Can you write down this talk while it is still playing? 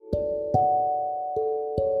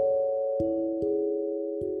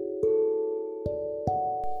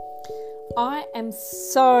I am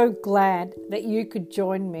so glad that you could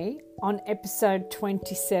join me on episode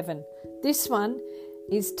 27. This one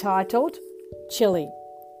is titled Chili,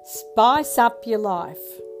 Spice Up Your Life.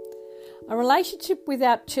 A relationship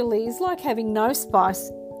without chili is like having no spice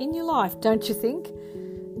in your life, don't you think?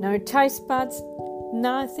 No taste buds,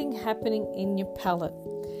 nothing happening in your palate.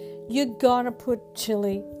 You gotta put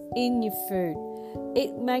chili in your food.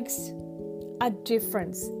 It makes a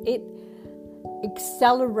difference. It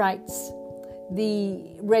accelerates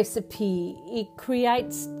the recipe. It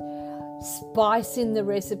creates spice in the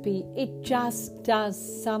recipe. It just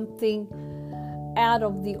does something out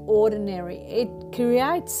of the ordinary. It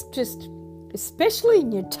creates just, especially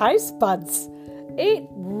in your taste buds, it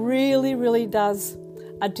really, really does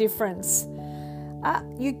a difference.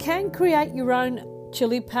 You can create your own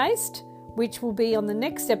chili paste, which will be on the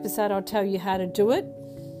next episode. I'll tell you how to do it.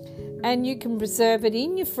 And you can preserve it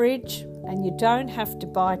in your fridge and you don't have to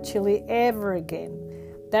buy chili ever again.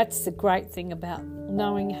 That's the great thing about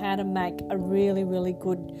knowing how to make a really, really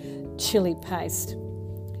good chili paste.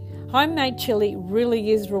 Homemade chili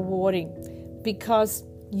really is rewarding because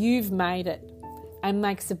you've made it and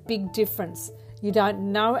makes a big difference. You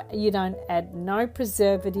don't add no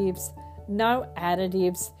preservatives, no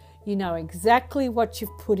additives. You know exactly what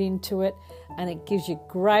you've put into it, and it gives you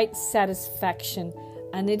great satisfaction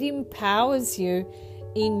and it empowers you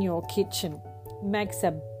in your kitchen. Makes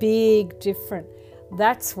a big difference.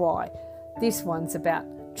 That's why this one's about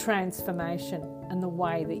transformation and the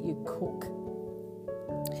way that you cook.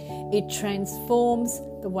 It transforms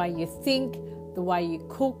the way you think, the way you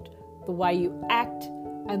cook, the way you act,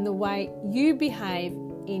 and the way you behave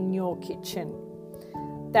in your kitchen.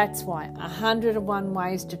 That's why 101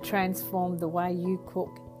 Ways to Transform the Way You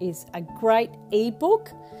Cook is a great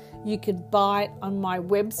ebook. You can buy it on my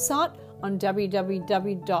website on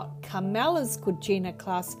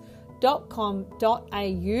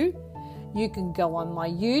www.carmelascucinaclass.com.au. You can go on my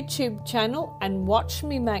YouTube channel and watch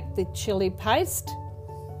me make the chili paste.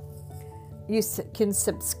 You can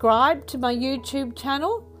subscribe to my YouTube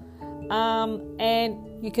channel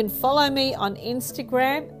and you can follow me on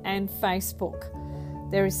Instagram and Facebook.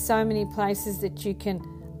 There is so many places that you can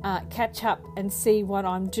catch up and see what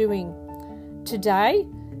I'm doing today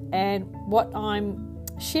and what I'm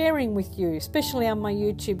sharing with you, especially on my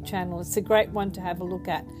YouTube channel. It's a great one to have a look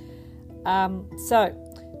at. So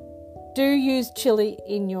do use chili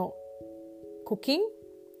in your cooking.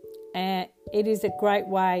 It is a great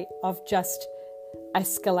way of just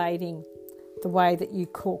escalating the way that you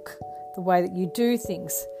cook, the way that you do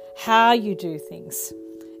things, how you do things.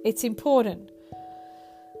 It's important.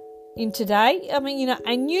 In today,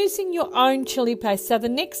 and using your own chili paste. So the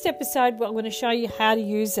next episode, I'm going to show you how to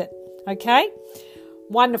use it. Okay?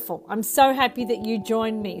 Wonderful. I'm so happy that you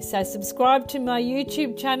joined me. So subscribe to my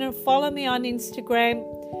YouTube channel, follow me on Instagram,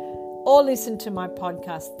 or listen to my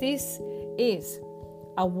podcast. This is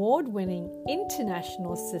award-winning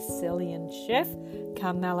international Sicilian chef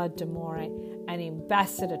Carmela D'Amore, an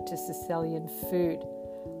ambassador to Sicilian food.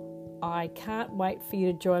 I can't wait for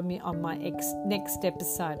you to join me on my next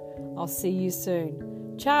episode. I'll see you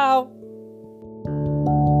soon. Ciao.